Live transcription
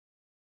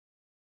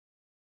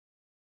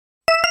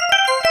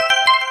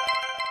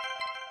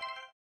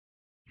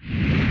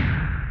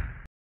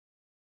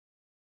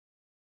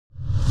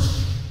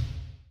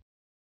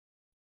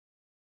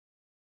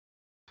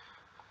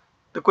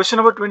The question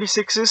number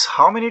 26 is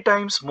how many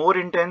times more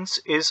intense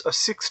is a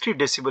 60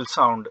 decibel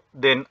sound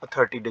than a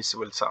 30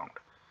 decibel sound?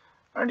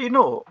 And you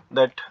know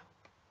that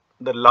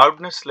the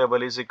loudness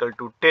level is equal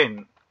to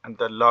 10 and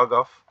the log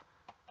of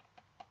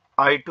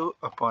I2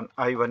 upon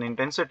I1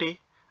 intensity,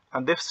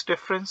 and this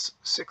difference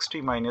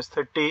 60 minus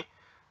 30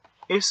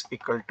 is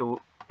equal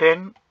to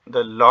 10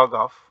 the log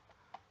of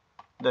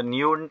the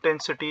new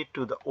intensity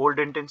to the old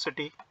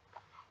intensity.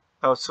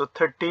 So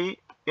 30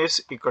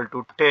 is equal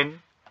to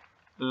 10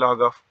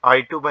 log of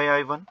I2 by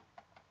I1,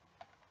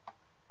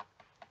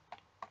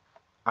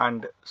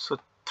 and so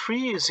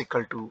 3 is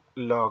equal to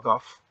log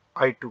of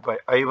I2 by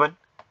I1,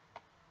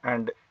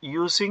 and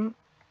using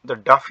the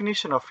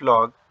definition of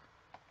log,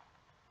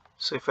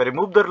 so if I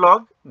remove the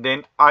log,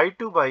 then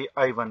I2 by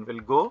I1 will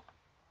go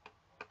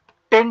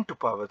 10 to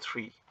power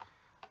 3.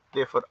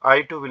 Therefore,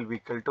 I2 will be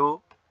equal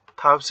to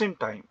 1000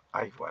 times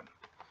I1.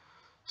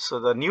 So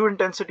the new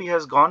intensity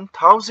has gone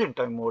 1000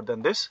 times more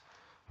than this.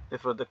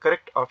 Therefore, the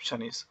correct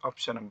option is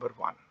option number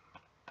 1.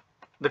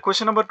 The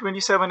question number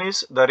 27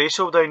 is the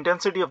ratio of the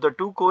intensity of the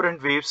two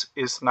coherent waves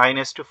is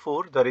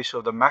 9:4. The ratio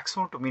of the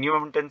maximum to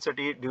minimum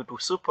intensity due to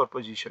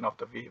superposition of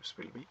the waves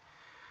will be.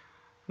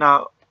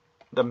 Now,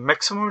 the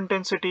maximum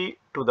intensity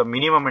to the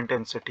minimum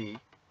intensity,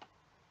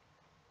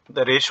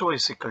 the ratio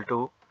is equal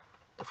to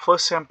the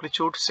first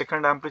amplitude,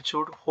 second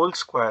amplitude whole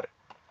square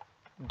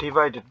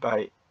divided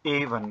by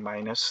A1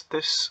 minus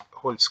this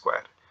whole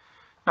square.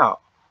 Now,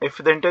 if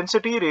the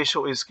intensity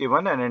ratio is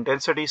given and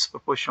intensity is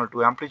proportional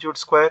to amplitude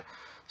square,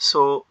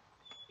 so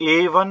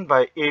A1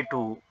 by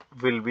A2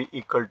 will be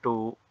equal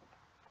to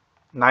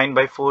 9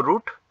 by 4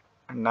 root,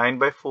 and 9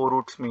 by 4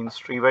 roots means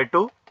 3 by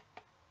 2.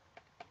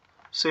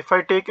 So if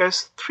I take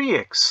as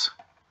 3x,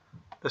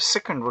 the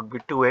second would be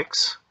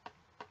 2x,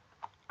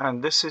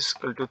 and this is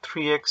equal to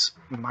 3x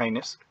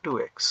minus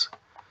 2x.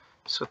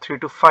 So 3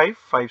 to 5,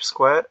 5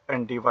 square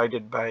and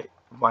divided by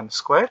 1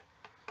 square.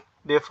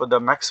 Therefore, the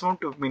maximum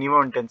to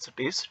minimum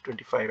intensity is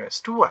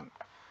 25:1.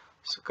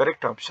 So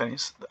correct option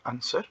is the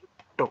answer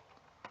 2.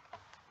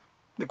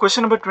 The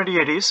question number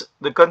 28 is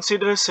the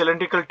consider a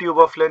cylindrical tube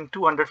of length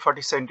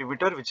 240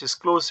 centimeter which is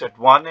closed at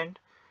one end.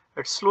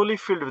 It's slowly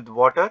filled with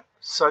water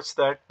such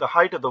that the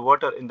height of the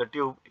water in the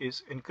tube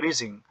is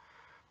increasing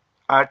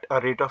at a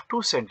rate of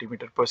 2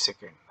 centimeter per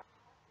second.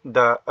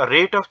 The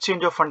rate of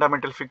change of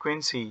fundamental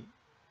frequency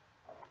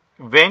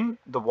when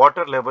the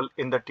water level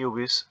in the tube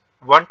is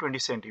 120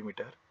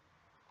 centimeter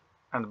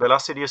and the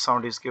velocity of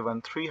sound is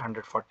given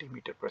 340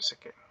 meter per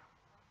second.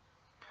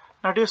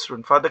 Now dear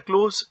student, for the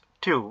closed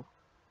tube,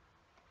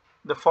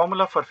 the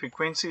formula for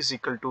frequency is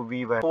equal to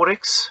V by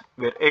 4x,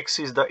 where x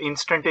is the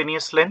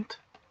instantaneous length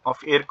of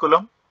air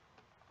coulomb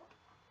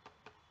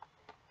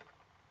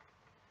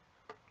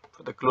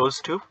for the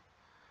closed tube.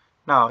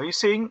 Now he is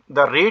saying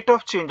the rate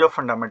of change of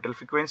fundamental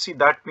frequency,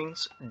 that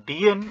means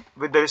dn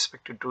with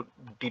respect to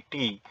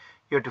dt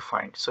you have to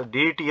find. So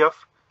dt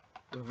of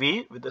the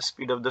v with the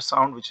speed of the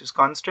sound which is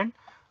constant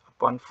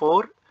upon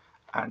 4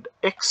 and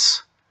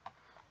x.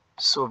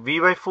 So v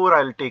by 4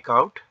 I will take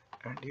out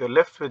and you are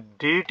left with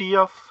dt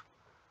of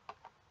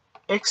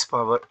x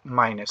power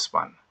minus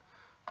 1.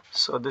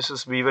 So this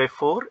is v by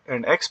 4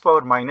 and x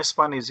power minus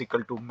 1 is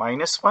equal to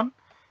minus 1,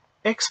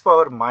 x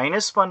power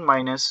minus 1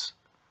 minus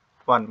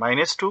 1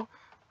 minus 2,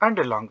 and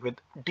along with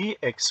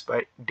dx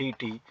by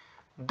dt.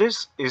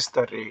 This is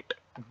the rate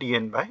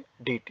dn by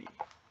dt.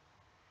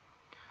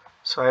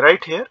 So I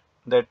write here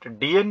that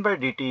dn by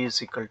dt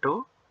is equal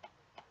to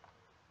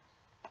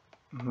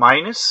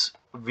minus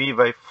v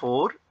by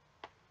 4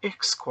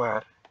 x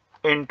square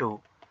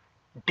into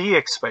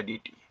dx by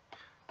dt.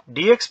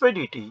 dx by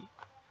dt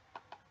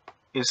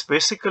is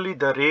basically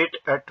the rate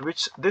at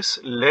which this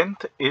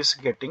length is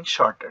getting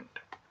shortened,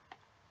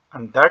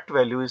 and that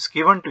value is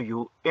given to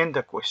you in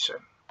the question.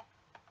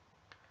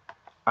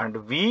 And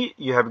v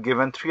you have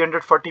given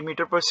 340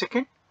 meter per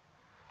second.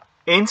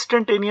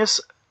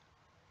 Instantaneous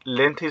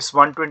length is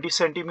 120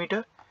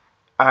 centimeter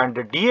and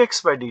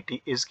dx by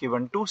dt is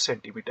given 2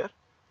 centimeter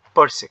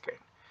per second.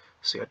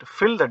 So you have to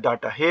fill the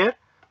data here.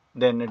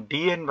 Then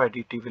dn by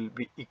dt will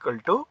be equal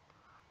to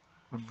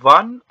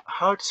 1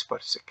 hertz per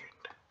second.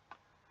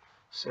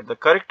 So the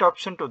correct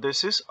option to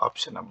this is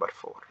option number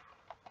 4.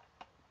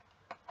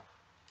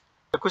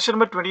 The question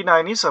number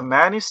 29 is a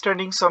man is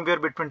standing somewhere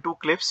between two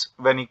cliffs.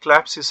 When he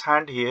claps his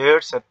hand, he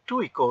hears at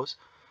 2 echoes,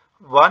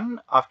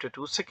 one after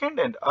 2 seconds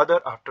and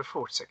other after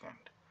 4 seconds.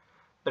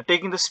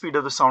 Taking the speed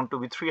of the sound to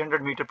be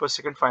 300 meter per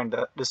second, find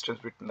the distance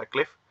between the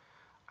cliff.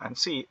 And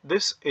see,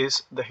 this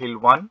is the hill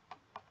 1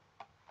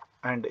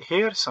 and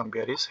here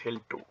somewhere is hill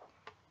 2.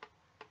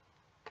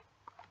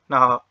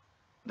 Now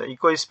the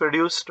echo is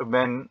produced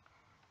when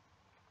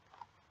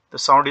the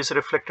sound is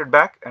reflected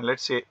back, and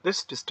let's say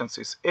this distance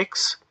is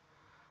x.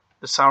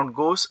 The sound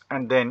goes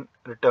and then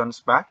returns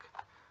back,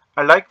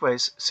 and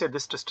likewise say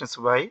this distance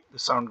y, the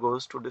sound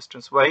goes to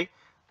distance y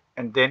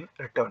and then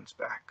returns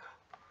back.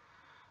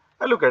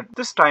 Now look at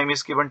this time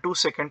is given 2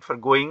 seconds for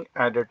going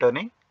and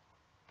returning,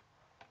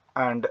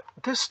 and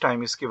this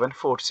time is given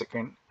 4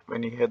 seconds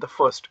when you hear the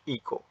first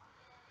echo.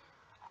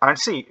 And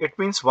see, it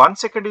means 1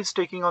 second is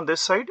taking on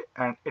this side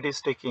and it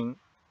is taking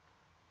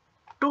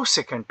 2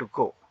 seconds to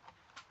go.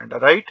 And I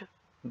write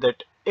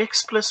that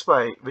x plus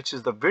y, which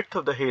is the width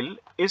of the hill,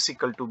 is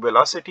equal to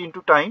velocity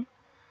into time.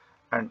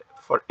 And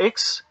for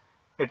x,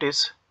 it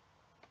is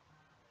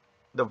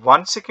the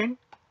 1 second,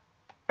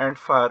 and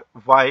for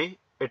y,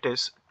 it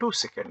is 2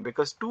 seconds,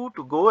 because 2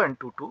 to go and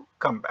 2 to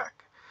come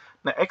back.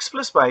 Now x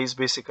plus y is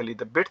basically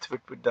the width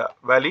between the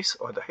valleys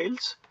or the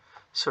hills.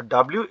 So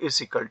w is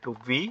equal to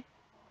v,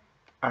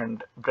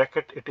 and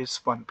bracket it is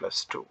 1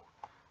 plus 2.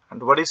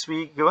 And what is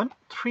v given?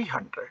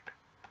 300.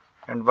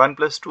 And 1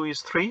 plus 2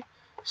 is 3.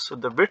 So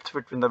the width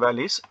between the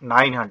valleys is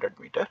 900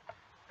 meter.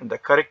 And the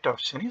correct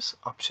option is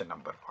option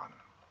number 1.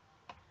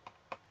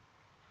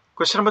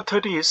 Question number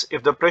 30 is,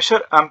 if the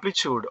pressure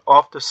amplitude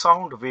of the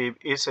sound wave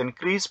is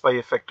increased by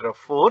a factor of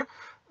 4,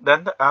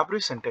 then the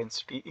average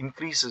intensity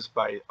increases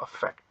by a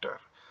factor.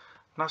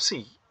 Now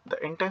see,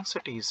 the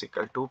intensity is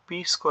equal to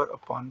p square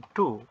upon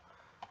 2,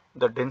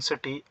 the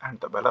density and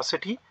the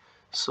velocity.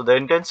 So the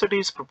intensity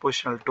is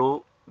proportional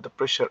to the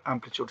pressure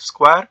amplitude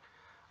square,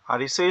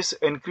 and it says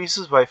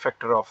increases by a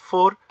factor of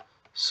 4.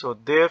 So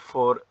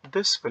therefore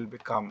this will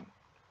become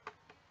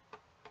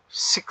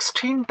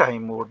 16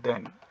 times more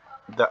than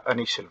the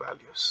initial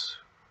values.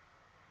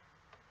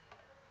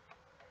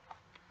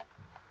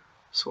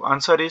 So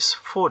answer is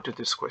 4 to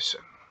this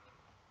question.